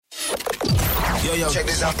Yo, check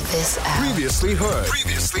this out. Previously heard.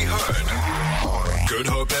 Good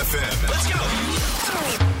Hope FM. Let's go.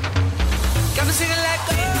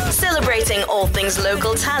 Celebrating all things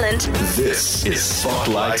local talent. This is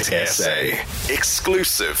Spotlight SA,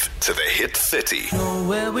 exclusive to the Hit 30. Know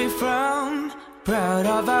where we're from, proud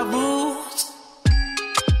of our roots.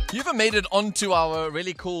 You ever made it onto our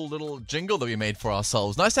really cool little jingle that we made for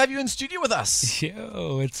ourselves? Nice to have you in studio with us.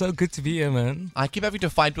 Yo, it's so good to be here, man. I keep having to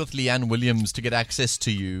fight with Leanne Williams to get access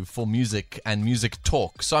to you for music and music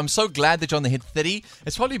talk. So I'm so glad that you're on the Hit 30.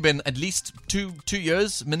 It's probably been at least two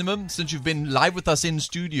years minimum since you've been live with us in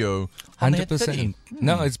studio on the Hit 30.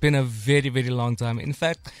 No, it's been a very, very long time. In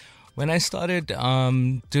fact, when I started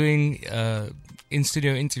doing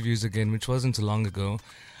in-studio interviews again, which wasn't too long ago,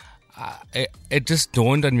 it just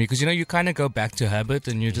dawned on me because, you kind of go back to habit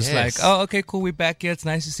and you're just like, oh, okay, cool, we're back here. It's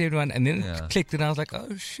nice to see everyone. And then it clicked and I was like,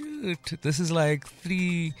 oh, shoot, this is like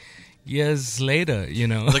 3 years later,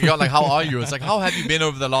 Like, you're like, how are you? It's like, how have you been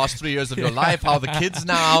over the last 3 years of your life? How are the kids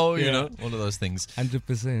now? You know, all of those things.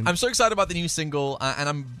 100%. I'm so excited about the new single, and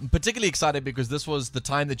I'm particularly excited because this was the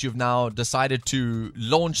time that you've now decided to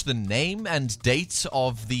launch the name and date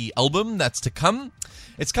of the album that's to come.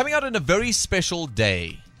 It's coming out on a very special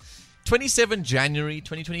day. 27 January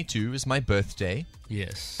 2022 is my birthday.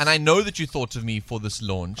 Yes. And I know that you thought of me for this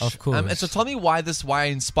launch. Of course. And so tell me why I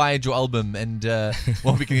inspired your album and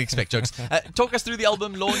what we can expect, jokes. Talk us through the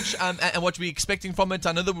album launch and what we're expecting from it.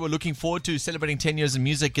 I know that we were looking forward to celebrating 10 years in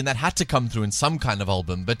music, and that had to come through in some kind of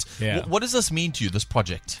album. But what does this mean to you, this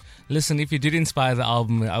project? Listen, if you did inspire the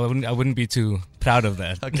album, I wouldn't be too proud of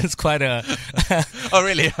that. Okay. It's quite a... Oh,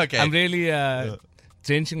 really? Okay. I'm really...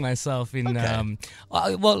 drenching myself in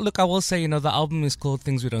well, look, I will say, the album is called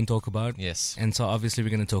Things We Don't Talk About. Yes. And so obviously we're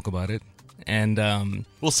going to talk about it. And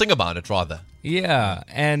we'll sing about it rather. Yeah.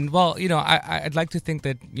 And well, I'd like to think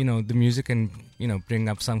that, the music can, bring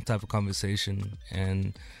up some type of conversation.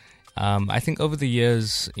 And I think over the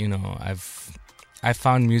years, I've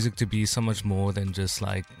found music to be so much more than just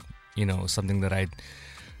like, something that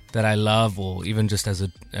I love, or even just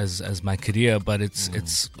as my career, but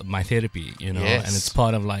it's my therapy, and it's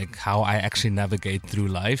part of like how I actually navigate through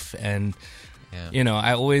life. And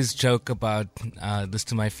I always joke about this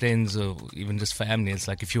to my friends or even just family. It's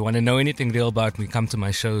like, if you want to know anything real about me, come to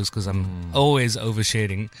my shows, because I'm always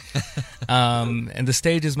oversharing. And the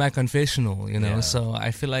stage is my confessional, so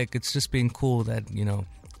I feel like it's just been cool that,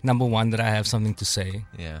 number one, that I have something to say.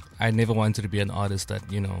 I never wanted to be an artist that,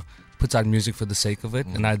 puts out music for the sake of it,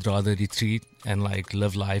 and I'd rather retreat and like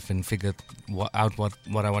live life and figure out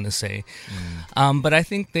what I want to say. But I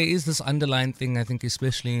think there is this underlying thing. I think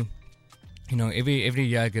especially, every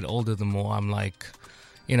year I get older, the more I'm like,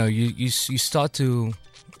 you start to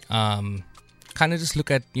kind of just look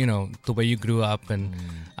at the way you grew up and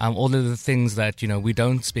all of the things that we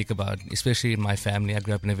don't speak about, especially in my family. I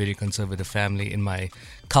grew up in a very conservative family. In my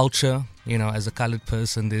culture, as a colored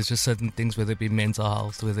person, there's just certain things, whether it be mental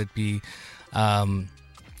health, whether it be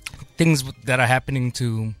things that are happening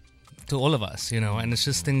to all of us, and it's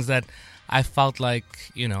just things that I felt like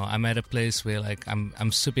I'm at a place where like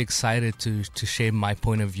I'm super excited to share my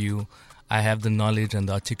point of view. I have the knowledge and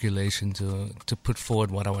the articulation to put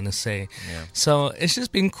forward what I want to say. So it's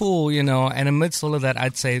just been cool, and amidst all of that,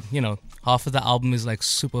 I'd say, half of the album is like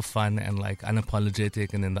super fun and like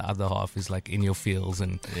unapologetic, and then the other half is like in your feels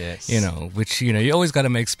and, which, you always got to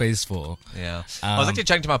make space for. I was actually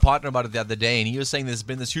chatting to my partner about it the other day, and he was saying there's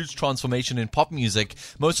been this huge transformation in pop music.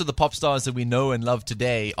 Most of the pop stars that we know and love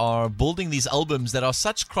today are building these albums that are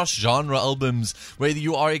such cross-genre albums where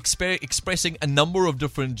you are expressing a number of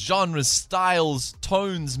different genres, styles,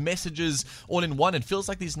 tones, messages, all in one. It feels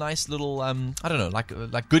like these nice little,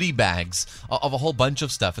 like goodie bags of a whole bunch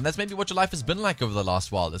of stuff. And that's maybe what your life has been like over the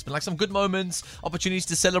last while. There's been like some good moments, opportunities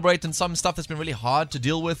to celebrate, and some stuff that's been really hard to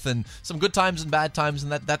deal with, and some good times and bad times,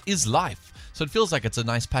 and that is life. So it feels like it's a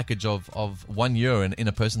nice package of 1 year in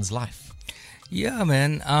a person's life. Yeah,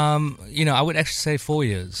 man. I would actually say 4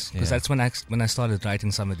 years, because that's when I started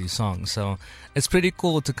writing some of these songs. So it's pretty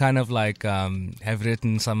cool to kind of like have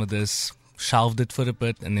written some of this, shelved it for a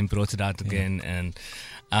bit, and then brought it out again. And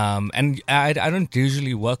I don't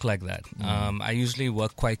usually work like that. I usually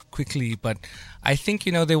work quite quickly, but I think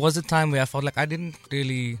there was a time where I felt like I didn't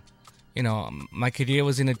really. My career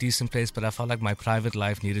was in a decent place, but I felt like my private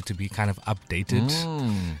life needed to be kind of updated.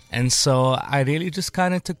 And so I really just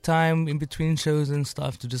kind of took time in between shows and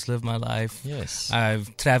stuff to just live my life. Yes.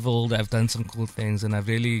 I've traveled, I've done some cool things, and I've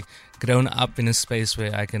really grown up in a space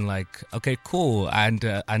where I can like, okay, cool, and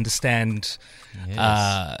understand. Yes.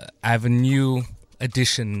 I have a new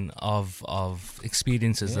addition of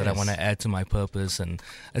experiences that I want to add to my purpose, and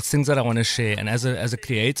it's things that I want to share. And as a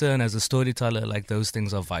creator and as a storyteller, like those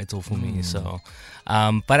things are vital for me. So,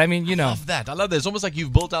 but I mean, you know, I love that. It's almost like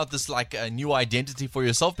you've built out this like a new identity for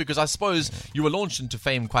yourself, because I suppose you were launched into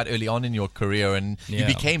fame quite early on in your career, and you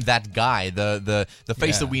became that guy, the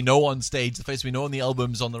face that we know on stage, the face we know on the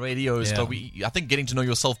albums, on the radio. So I think getting to know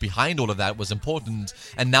yourself behind all of that was important.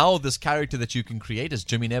 And now this character that you can create as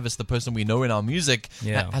Jimmy Nevis, the person we know in our music,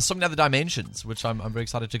 has so many other dimensions, which I'm very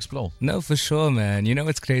excited to explore. No, for sure, man. You know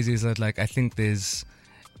what's crazy is that, like, I think there's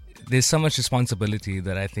so much responsibility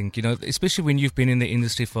that I think, you know, especially when you've been in the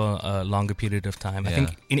industry for a longer period of time. I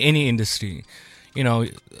think in any industry, you know,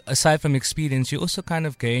 aside from experience, you also kind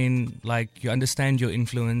of gain, like, you understand your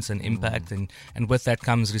influence and impact, and with that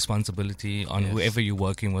comes responsibility on whoever you're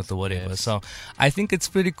working with or whatever. So I think it's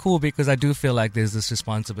pretty cool, because I do feel like there's this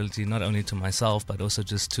responsibility not only to myself, but also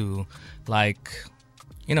just to, like,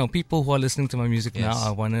 you know, people who are listening to my music now.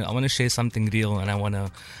 I wanna share something real, and I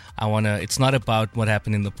wanna. It's not about what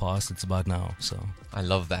happened in the past. It's about now. So I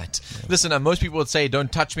love that. Listen, most people would say,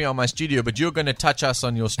 "Don't touch me on my studio," but you're going to touch us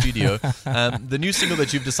on your studio. The new single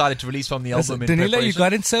that you've decided to release from the album. Danilo, you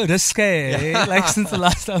got it so risque. Like since the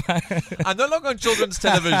last time. I'm no longer on children's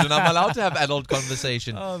television. I'm allowed to have adult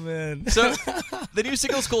conversation. Oh man. So the new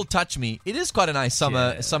single's called "Touch Me." It is quite a nice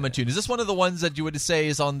summer tune. Is this one of the ones that you would say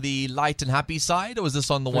is on the light and happy side, or is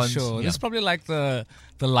this on the ones? Sure. This is probably like the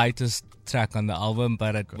lightest track on the album,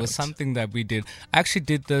 but it was something that we did. I actually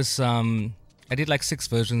did this. I did like 6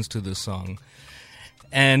 versions to this song,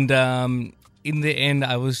 and in the end,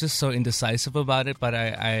 I was just so indecisive about it. But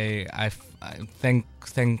I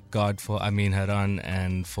thank God for Amin Haran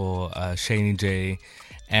and for Shani J.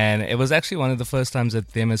 And it was actually one of the first times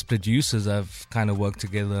that them as producers have kind of worked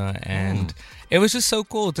together, and it was just so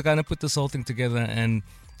cool to kind of put this whole thing together. And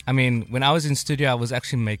I mean, when I was in studio, I was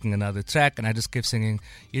actually making another track, and I just kept singing,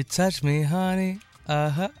 "You touch me, honey,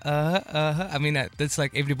 I mean, that's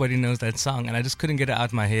like everybody knows that song, and I just couldn't get it out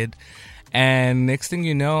of my head. And next thing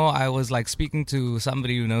you know, I was like speaking to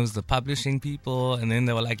somebody who knows the publishing people, and then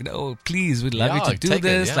they were like, "No, please, we'd love you to do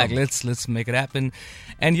this. Like, let's make it happen."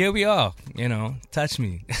 And here we are. You know, touch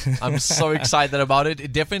me. I'm so excited about it.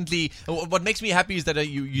 It definitely. What makes me happy is that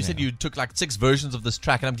you said you took like 6 versions of this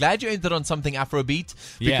track, and I'm glad you ended on something Afrobeat,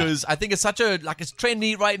 because I think it's such a it's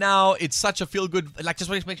trendy right now. It's such a feel good, like, just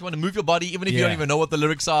makes you want to move your body, even if you don't even know what the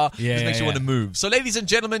lyrics are. Just makes you want to move. So, ladies and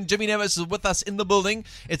gentlemen, Jimmy Nevis is with us in the building.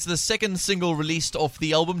 It's the second single released off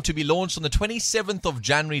the album, to be launched on the 27th of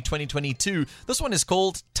January 2022. This one is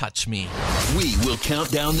called Touch Me. We will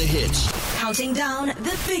count down the hits. Counting down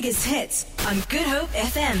the biggest hits on Good Hope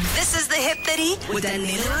FM. This is the Hit 30 with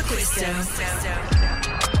Danilo Acquisto.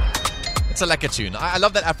 It's a lekker tune. I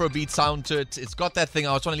love that Afrobeat sound to it. It's got that thing.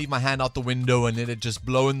 I was trying to leave my hand out the window and let it just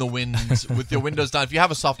blow in the wind with your windows down. If you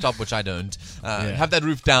have a soft top, which I don't, have that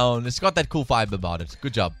roof down. It's got that cool vibe about it.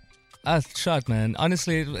 Good job. Shot, man.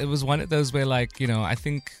 Honestly, it was one of those where, like, you know, I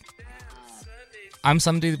think I'm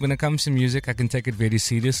somebody, when it comes to music, I can take it very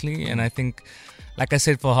seriously. And I think, like I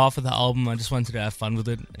said, for half of the album, I just wanted to have fun with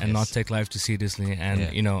it and not take life too seriously.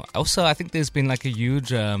 And, you know, also, I think there's been like a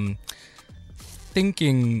huge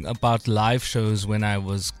thinking about live shows when I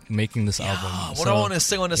was making this album. What do I want to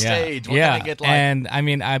sing on a stage? What can I get like? And I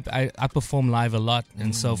mean, I perform live a lot.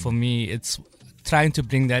 And so for me, it's trying to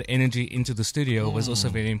bring that energy into the studio was also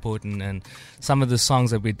very important. And some of the songs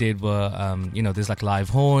that we did were, you know, there's like live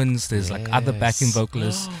horns, there's like other backing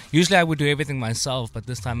vocalists. Usually I would do everything myself, but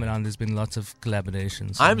this time around there's been lots of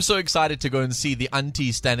collaborations. So. I'm so excited to go and see the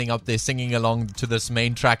auntie standing up there singing along to this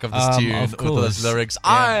main track of this tune with those lyrics.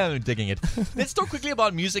 I'm digging it. Let's talk quickly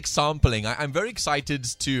about music sampling. I'm very excited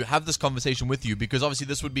to have this conversation with you, because obviously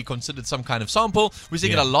this would be considered some kind of sample. We're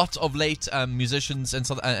seeing it a lot of late, musicians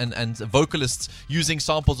and vocalists using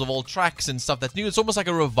samples of old tracks and stuff that's new. It's almost like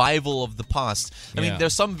a revival of the past. I mean,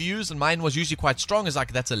 there's some views, and mine was usually quite strong, is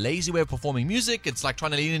like, that's a lazy way of performing music. It's like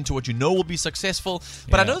trying to lean into what you know will be successful.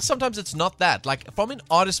 But I know sometimes it's not that. Like, from an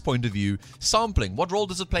artist's point of view, sampling, what role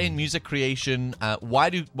does it play in music creation? Why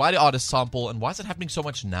do artists sample, and why is it happening so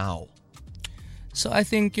much now? So I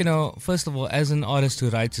think, you know, first of all, as an artist who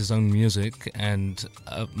writes his own music, and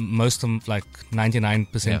most of, like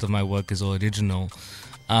 99% of my work is all original,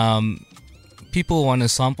 people want to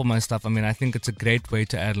sample my stuff. I mean, I think it's a great way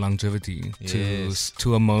to add longevity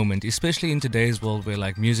to a moment, especially in today's world where,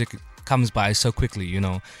 like, music comes by so quickly. You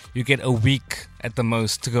know, you get a week at the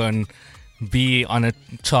most to go and be on a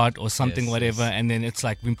chart or something, whatever, and then it's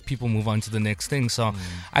like when people move on to the next thing. So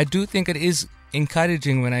I do think it is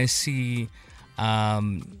encouraging when I see,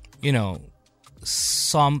 you know,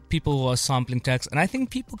 some people who are sampling tracks, and I think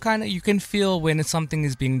people you can feel when something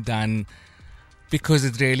is being done because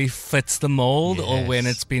it really fits the mold, or when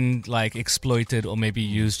it's been like exploited or maybe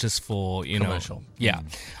used just for commercial.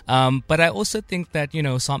 But I also think that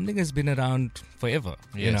sampling has been around forever.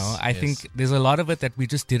 I think there's a lot of it that we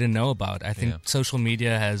just didn't know about. I think social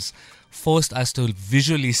media has forced us to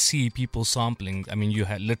visually see people sampling. I mean, you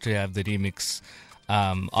literally have the remix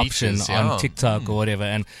option on TikTok or whatever,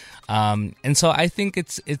 and so I think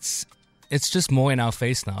it's just more in our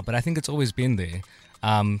face now. But I think it's always been there.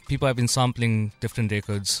 People have been sampling different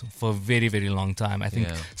records for a very, very long time. I think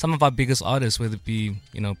some of our biggest artists, whether it be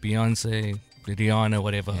Beyonce, Rihanna,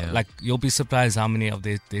 whatever, like you'll be surprised how many of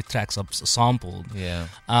their tracks are sampled.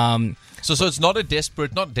 So it's not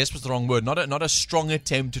desperate's the wrong word, not a strong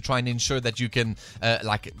attempt to try and ensure that you can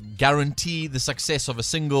guarantee the success of a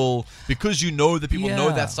single because that people know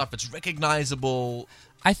that stuff, it's recognizable.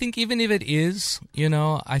 I think even if it is,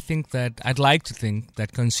 I think that I'd like to think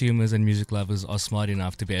that consumers and music lovers are smart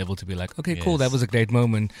enough to be able to be like, okay, cool, that was a great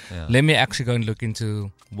moment. Let me actually go and look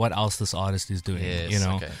into what else this artist is doing,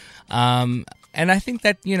 And I think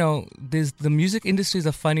that, the music industry is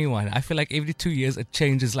a funny one. I feel like every 2 years it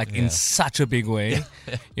changes in such a big way,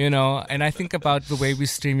 and I think about the way we're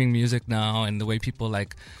streaming music now and the way people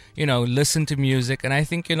listen to music. And I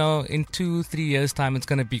think, in 2-3 years' time, it's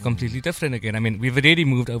going to be completely different again. I mean, we've already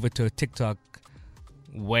moved over to a TikTok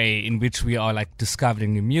way in which we are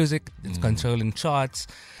discovering new music. It's controlling charts.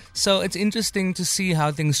 So it's interesting to see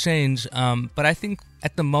how things change. But I think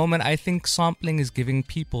at the moment, sampling is giving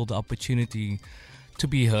people the opportunity to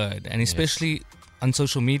be heard. And especially on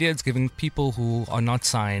social media, it's giving people who are not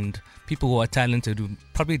signed, people who are talented, who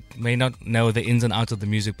probably may not know the ins and outs of the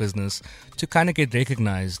music business, to kind of get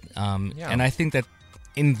recognized. And I think that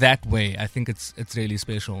in that way, I think it's really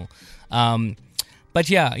special. But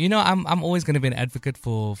I'm always going to be an advocate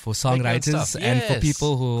for songwriters and for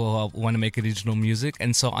people who want to make original music.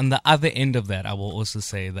 And so on the other end of that, I will also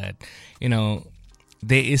say that,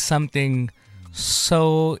 there is something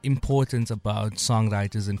so important about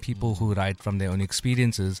songwriters and people who write from their own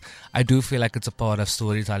experiences. I do feel like it's a part of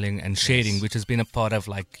storytelling and sharing, which has been a part of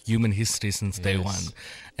human history since day one.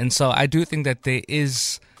 And so I do think that there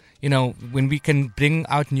is, when we can bring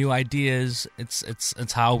out new ideas,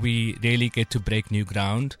 it's how we really get to break new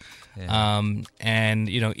ground. And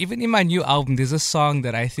even in my new album, there's a song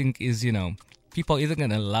that I think is, people are either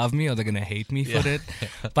going to love me or they're going to hate me for it.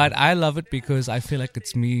 But I love it because I feel like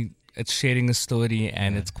it's me. It's sharing a story,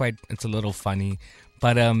 and it's a little funny,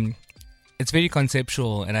 but it's very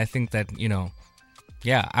conceptual. And I think that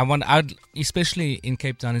I'd especially in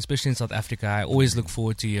Cape Town, especially in South Africa, I always look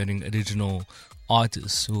forward to hearing original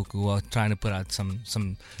artists who are trying to put out some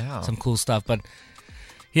cool stuff. But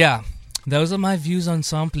those are my views on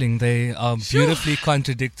sampling. They are beautifully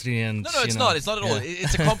contradictory, and no, it's not. It's not at all.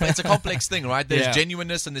 It's a complex thing, right? There's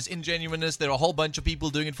genuineness and there's ingenuineness. There are a whole bunch of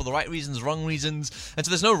people doing it for the right reasons, wrong reasons, and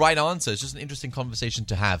so there's no right answer. It's just an interesting conversation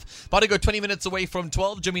to have. About to go 20 minutes away from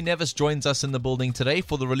 12. Jimmy Nevis joins us in the building today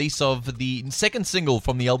for the release of the second single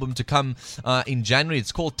from the album to come in January.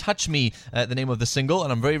 It's called "Touch Me," the name of the single,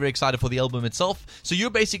 and I'm very, very excited for the album itself. So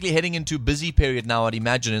you're basically heading into busy period now, I'd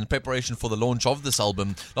imagine, in preparation for the launch of this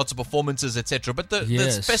album. Lots of performances, etc. But the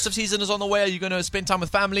festive season is on the way. Are you going to spend time with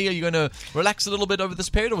family? Are you going to relax a little bit over this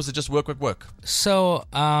period, or was it just work? So,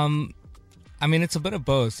 it's a bit of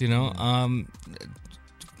both,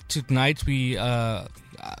 Tonight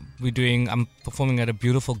I'm performing at a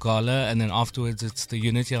beautiful gala, and then afterwards it's the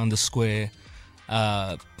Unity on the Square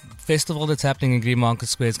festival that's happening in Green Market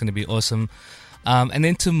Square. It's going to be awesome. And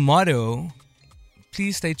then tomorrow,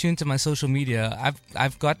 please stay tuned to my social media.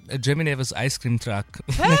 I've got a Jimmy Nevis ice cream truck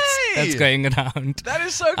that's going around. That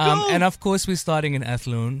is so cool. And of course, we're starting in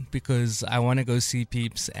Athlone because I want to go see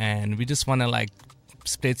peeps, and we just want to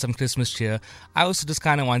spread some Christmas cheer. I also just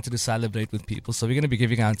kind of wanted to celebrate with people, so we're going to be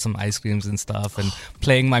giving out some ice creams and stuff and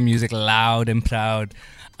playing my music loud and proud.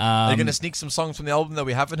 Are you going to sneak some songs from the album that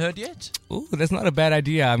we haven't heard yet? Ooh, that's not a bad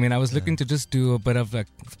idea. I mean, I was looking to just do a bit of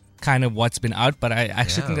kind of what's been out, but I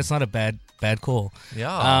actually think that's not a bad call.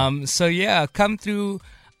 Come through,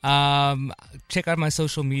 check out my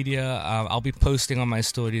social media. I'll be posting on my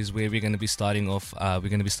stories where we're going to be starting off. We're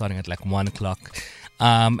going to be starting at 1 o'clock,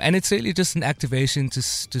 and it's really just an activation to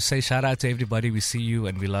say shout out to everybody. We see you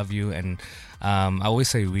and we love you, and I always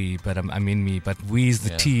say we, but I mean me, but we's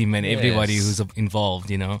the team and everybody who's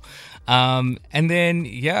involved, and then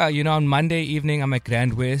on Monday evening I'm at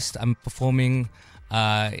Grand West. I'm performing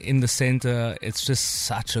in the center. It's just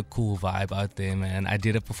such a cool vibe out there, man. I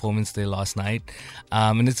did a performance there last night,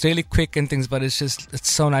 and it's really quick and things, but it's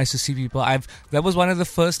so nice to see people. That was one of the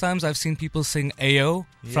first times I've seen people sing AYO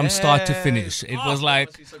from start to finish. It was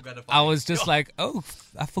like, so I was just like, oh,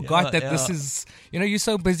 I forgot that this is, you're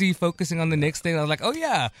so busy focusing on the next thing. I was like, oh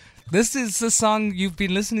yeah, this is the song you've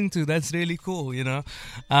been listening to. That's really cool,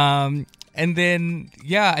 And then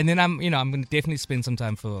I'm going to definitely spend some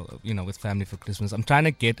time with family for Christmas. I'm trying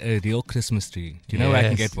to get a real Christmas tree. Do you know where I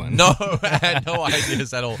can get one? No, I had no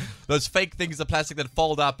ideas at all. Those fake things, the plastic that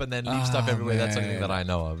fold up and then leave stuff everywhere. Man. That's something that I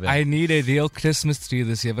know of. Yeah. I need a real Christmas tree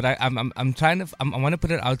this year, but I want to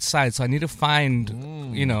put it outside, so I need to find,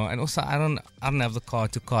 and also I don't have the car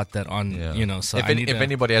to cart that on, So if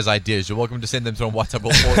anybody has ideas, you're welcome to send them through on WhatsApp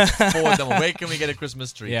or forward them. Where can we get a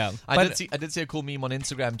Christmas tree? Yeah, I did see a cool meme on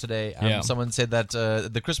Instagram today. Someone said that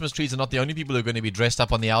the Christmas trees are not the only people who are going to be dressed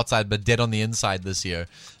up on the outside but dead on the inside this year.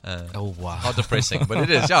 Oh, wow. How depressing. But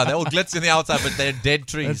it is. Yeah, they're all glitz on the outside, but they're dead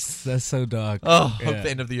trees. That's so dark. Oh, hope the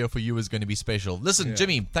end of the year for you is going to be special. Listen,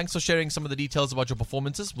 Jimmy, thanks for sharing some of the details about your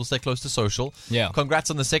performances. We'll stay close to social. Yeah.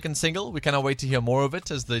 Congrats on the second single. We cannot wait to hear more of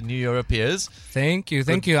it as the new year appears. Thank you.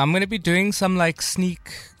 I'm going to be doing some sneak,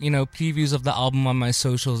 previews of the album on my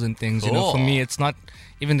socials and things. For me, it's not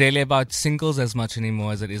even really about singles as much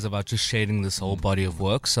anymore as it is about just sharing this whole body of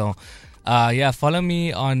work. So, follow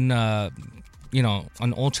me on,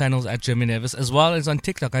 on all channels at Jimmy Nevis, as well as on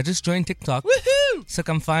TikTok. I just joined TikTok. Woohoo! So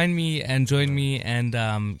come find me and join me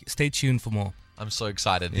and stay tuned for more. I'm so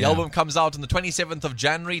excited. The album comes out on the 27th of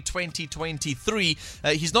January 2023.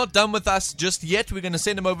 He's not done with us just yet. We're going to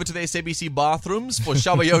send him over to the SABC bathrooms for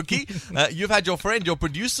karaoke. You've had your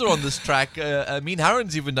producer on this track. Mean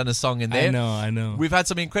Haron's even done a song in there. I know. We've had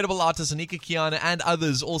some incredible artists, Anika Kiana and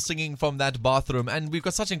others, all singing from that bathroom. And we've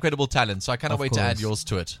got such incredible talent, so I cannot wait to add yours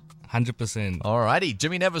to it. 100%. Alrighty,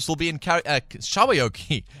 Jimmy Nevis will be in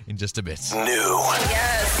karaoke in just a bit. New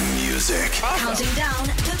music. Counting down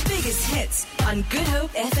the biggest hits on Good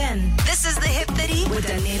Hope FM. This is the Hit 30 with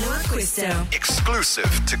Danilo Acquisto.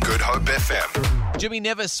 Exclusive to Good Hope FM. Jimmy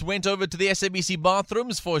Nevis went over to the SABC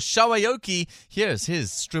bathrooms for karaoke. Here's his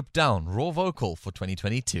stripped down raw vocal for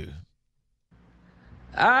 2022.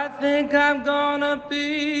 I think I'm gonna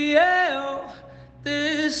be ill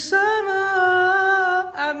this summer.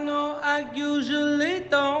 I know I usually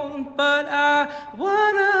don't, but I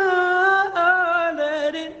wanna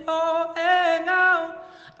let it all hang out.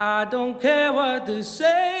 I don't care what they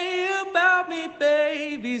say about me,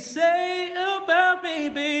 baby. Say about me,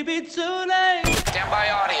 baby, tonight. Standby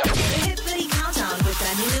audio. The Hit 30 Countdown with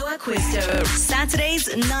Danilo Acquisto.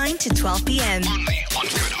 Saturdays, 9 to 12 p.m. Only on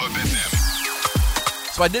Good Hope FM.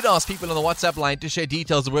 So I did ask people on the WhatsApp line to share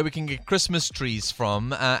details of where we can get Christmas trees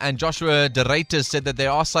from. And Joshua de Reiters said that they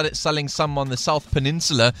are selling some on the South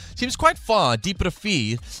Peninsula. Seems quite far,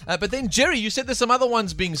 Dieprivier. But then, Jerry, you said there's some other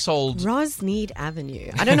ones being sold. Rosmead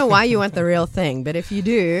Avenue. I don't know why you want the real thing, but if you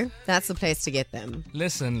do, that's the place to get them.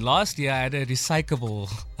 Listen, last year I had a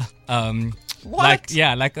recyclable... What?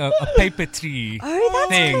 Like a paper tree thing.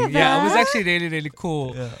 Clever. Yeah, it was actually really, really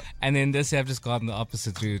cool. Yeah. And then this year I've just gone the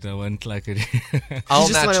opposite route. I went like it. All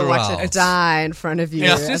you just natural. want to watch it die in front of you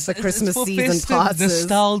as the Christmas season passes.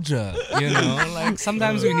 Nostalgia, like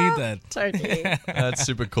sometimes we need that. Totally. That's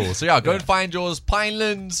super cool. So go and find yours.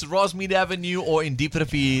 Pinelands, Rosmead Avenue, or in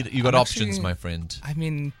Dieprivier. You got options, my friend. I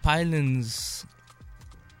mean, Pinelands...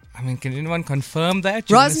 can anyone confirm that?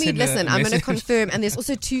 Rosmead, listen, I'm going to confirm. And there's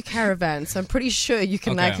also 2 caravans. So I'm pretty sure you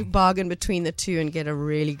can bargain between the 2 and get a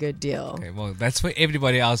really good deal. Okay, well, that's for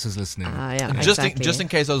everybody else who's listening. Just in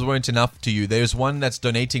case those weren't enough to you, there's one that's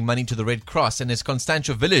donating money to the Red Cross, and it's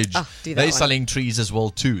Constantia Village. They're selling trees as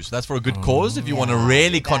well too. So that's for a good cause if you want to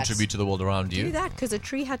really contribute to the world around you. Do that because a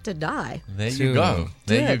tree had to die. There you go.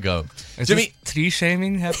 There you go. Is Jimmy, tree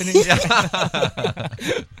shaming happening?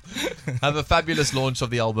 Have a fabulous launch of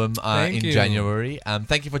the album in January.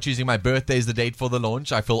 Thank you for choosing my birthday as the date for the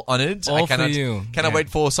launch. I feel honored. I cannot wait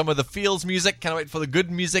for some of the feels music. Cannot wait for the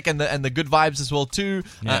good music and the good vibes as well too.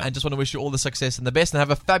 And just want to wish you all the success and the best, and have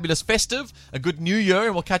a fabulous festive, a good new year,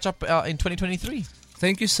 and we'll catch up in 2023.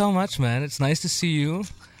 Thank you so much, man. It's nice to see you.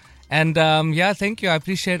 And thank you. I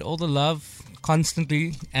appreciate all the love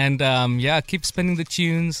constantly. And keep spinning the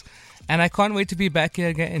tunes. And I can't wait to be back here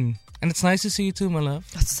again. And it's nice to see you too, my love.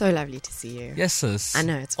 It's so lovely to see you. Yes, sis. I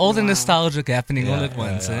know, it's all the nostalgic happening all at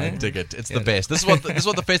once. I dig it. It's the best. This is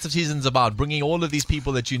what the festive season's about. Bringing all of these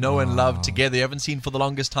people that you know and love together, you haven't seen for the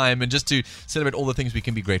longest time, and just to celebrate all the things we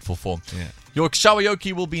can be grateful for. Yeah. Your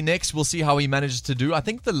Shawayoki will be next. We'll see how he manages to do. I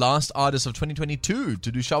think the last artist of 2022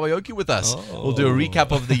 to do Shawayoki with us. We'll do a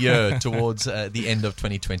recap of the year towards the end of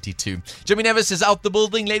 2022. Jimmy Nevis is out the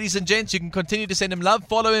building. Ladies and gents, you can continue to send him love.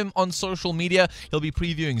 Follow him on social media. He'll be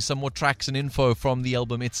previewing some more tracks and info from the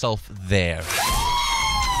album itself there.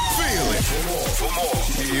 Feel it. For more,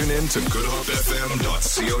 tune in to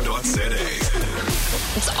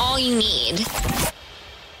goodhopefm.co.za. It's all you need.